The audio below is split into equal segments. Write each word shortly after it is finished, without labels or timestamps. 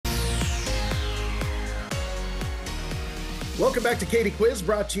Welcome back to Katie Quiz,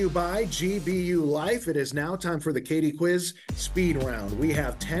 brought to you by GBU Life. It is now time for the Katie Quiz speed round. We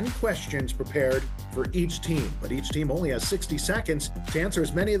have 10 questions prepared for each team, but each team only has 60 seconds to answer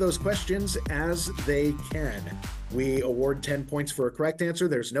as many of those questions as they can. We award 10 points for a correct answer.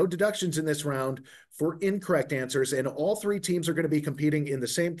 There's no deductions in this round for incorrect answers, and all three teams are going to be competing in the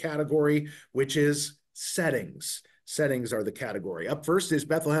same category, which is settings. Settings are the category. Up first is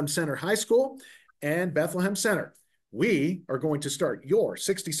Bethlehem Center High School, and Bethlehem Center. We are going to start your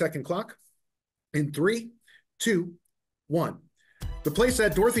 60-second clock in 3, 2, 1. The place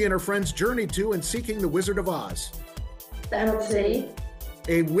that Dorothy and her friends journeyed to in seeking the Wizard of Oz. The Emerald City.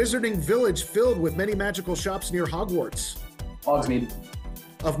 A wizarding village filled with many magical shops near Hogwarts. Hogsmeade.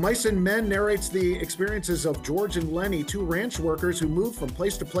 Of Mice and Men narrates the experiences of George and Lenny, two ranch workers who moved from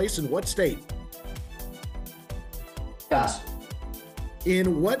place to place in what state? Pass.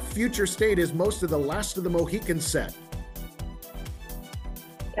 In what future state is most of the Last of the Mohicans set?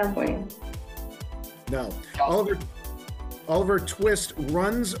 California. No. Oliver Twist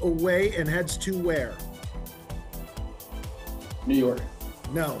runs away and heads to where? New York.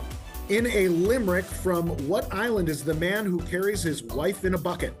 No. In a limerick, from what island is the man who carries his wife in a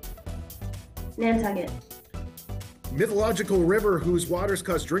bucket? Nantucket. Mythological river whose waters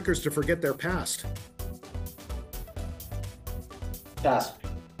cause drinkers to forget their past? Pass.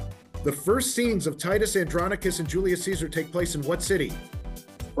 The first scenes of Titus Andronicus and Julius Caesar take place in what city?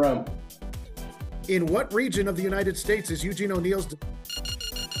 Rome. In what region of the United States is Eugene O'Neill's...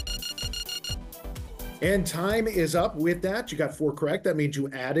 And time is up. With that, you got 4 correct. That means you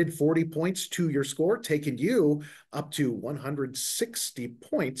added 40 points to your score, taking you up to 160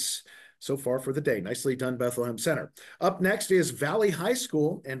 points so far for the day. Nicely done, Bethlehem Center. Up next is Valley High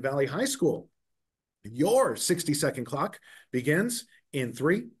School, and Valley High School. Your 60-second clock begins in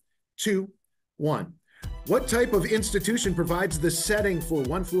 3, 2, 1. What type of institution provides the setting for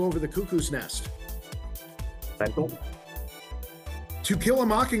One Flew Over the Cuckoo's Nest? Central. To Kill a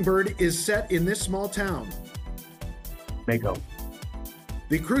Mockingbird is set in this small town. Mako.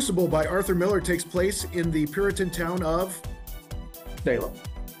 The Crucible by Arthur Miller takes place in the Puritan town of... Salem.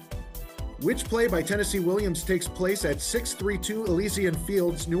 Which play by Tennessee Williams takes place at 632 Elysian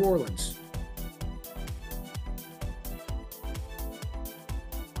Fields, New Orleans?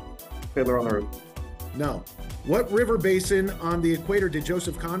 Fiddler on the Roof. No. What river basin on the equator did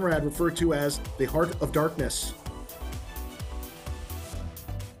Joseph Conrad refer to as the Heart of Darkness?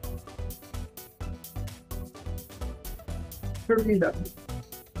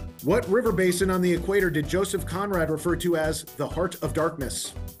 What river basin on the equator did Joseph Conrad refer to as the Heart of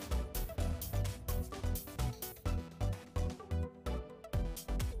Darkness?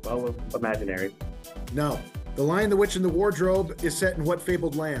 Well, imaginary. No. The Lion, the Witch, and the Wardrobe is set in what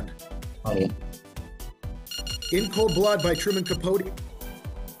fabled land? In Cold Blood by Truman Capote.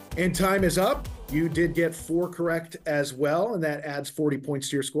 And time is up. You did get 4 correct as well, and that adds 40 points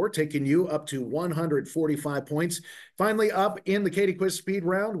to your score, taking you up to 145 points. Finally, up in the Katie Quiz speed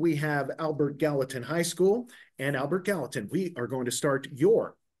round, we have Albert Gallatin High School. And Albert Gallatin, we are going to start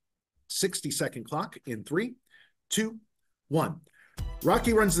your 60-second clock in 3, 2, 1.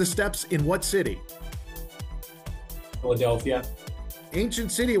 Rocky runs the steps in what city? Philadelphia.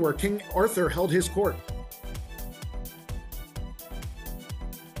 Ancient city where King Arthur held his court.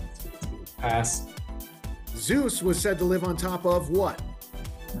 Pass. Zeus was said to live on top of what?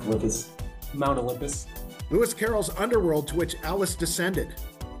 Olympus. Mount Olympus. Lewis Carroll's Underworld, to which Alice descended.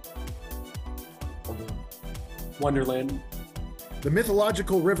 Wonderland. The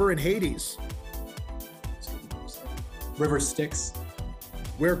mythological river in Hades. River Styx.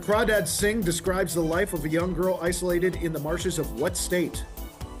 Where Crawdad Singh describes the life of a young girl isolated in the marshes of what state?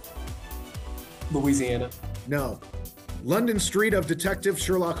 Louisiana. No. London Street of Detective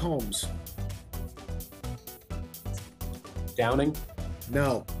Sherlock Holmes. Downing.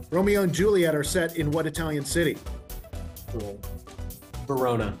 No. Romeo and Juliet are set in what Italian city?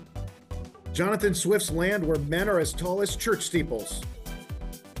 Verona. Jonathan Swift's Land, where men are as tall as church steeples.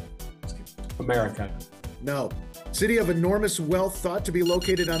 America. No. City of enormous wealth thought to be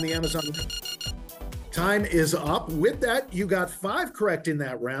located on the Amazon. Time is up. With that, you got 5 correct in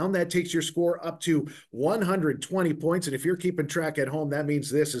that round. That takes your score up to 120 points. And if you're keeping track at home, that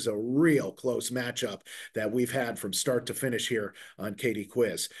means this is a real close matchup that we've had from start to finish here on Katie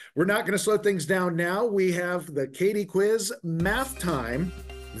Quiz. We're not going to slow things down now. We have the Katie Quiz Math Time.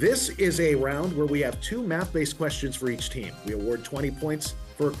 This is a round where we have 2 math-based questions for each team. We award 20 points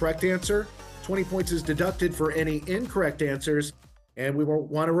for a correct answer. 20 points is deducted for any incorrect answers. And we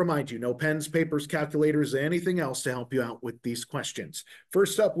want to remind you, no pens, papers, calculators, anything else to help you out with these questions.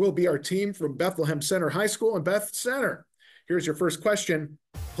 First up will be our team from Bethlehem Center High School. And Beth Center, Here's your first question.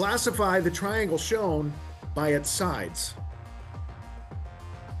 Classify the triangle shown by its sides.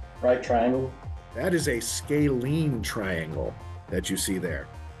 Right triangle. That is a scalene triangle that you see there.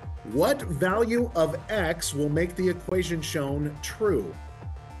 What value of x will make the equation shown true?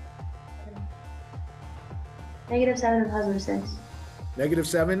 -7 and +6.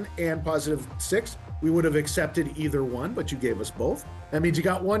 -7 and +6. We would have accepted either one, but you gave us both. That means you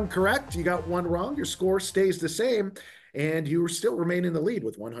got one correct, you got one wrong. Your score stays the same, and you still remain in the lead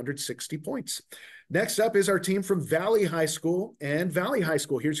with 160 points. Next up is our team from Valley High School. And Valley High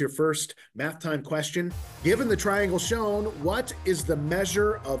School, here's your first math time question. Given the triangle shown, what is the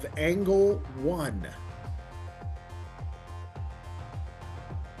measure of angle 1?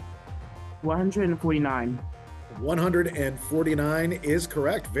 149. 149 is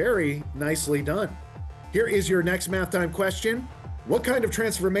correct. Very nicely done. Here is your next math time question. What kind of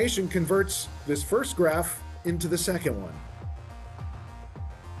transformation converts this first graph into the second one?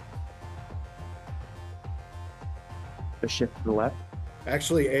 A shift to the left.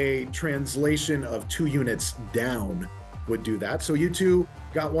 Actually, a translation of 2 units down would do that. So you two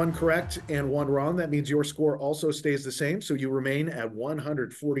got one correct and one wrong. That means your score also stays the same. So you remain at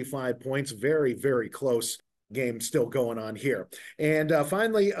 145 points. Very, very close game still going on here. And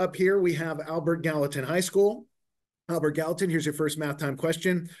finally, up here, we have Albert Gallatin High School. Albert Gallatin, here's your first math time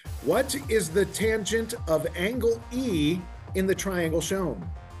question. What is the tangent of angle E in the triangle shown?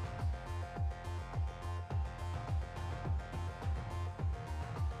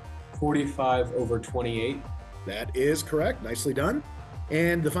 (45/28). That is correct. Nicely done.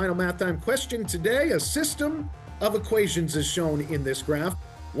 And the final math time question today, a system of equations is shown in this graph.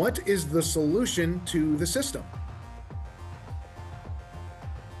 What is the solution to the system?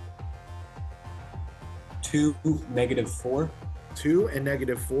 2, -4. 2 and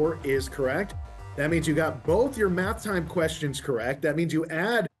 -4 is correct. That means you got both your math time questions correct. That means you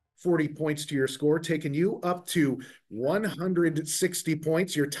add 40 points to your score, taking you up to 160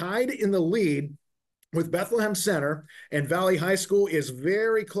 points. You're tied in the lead with Bethlehem Center, and Valley High School is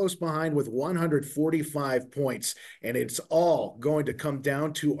very close behind with 145 points. And it's all going to come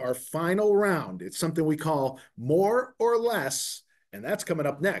down to our final round. It's something we call more or less, and that's coming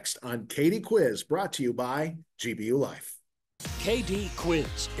up next on KD Quiz, brought to you by GBU Life. KD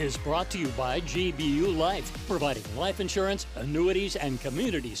Quiz is brought to you by GBU Life, providing life insurance, annuities, and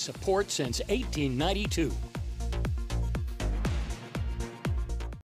community support since 1892.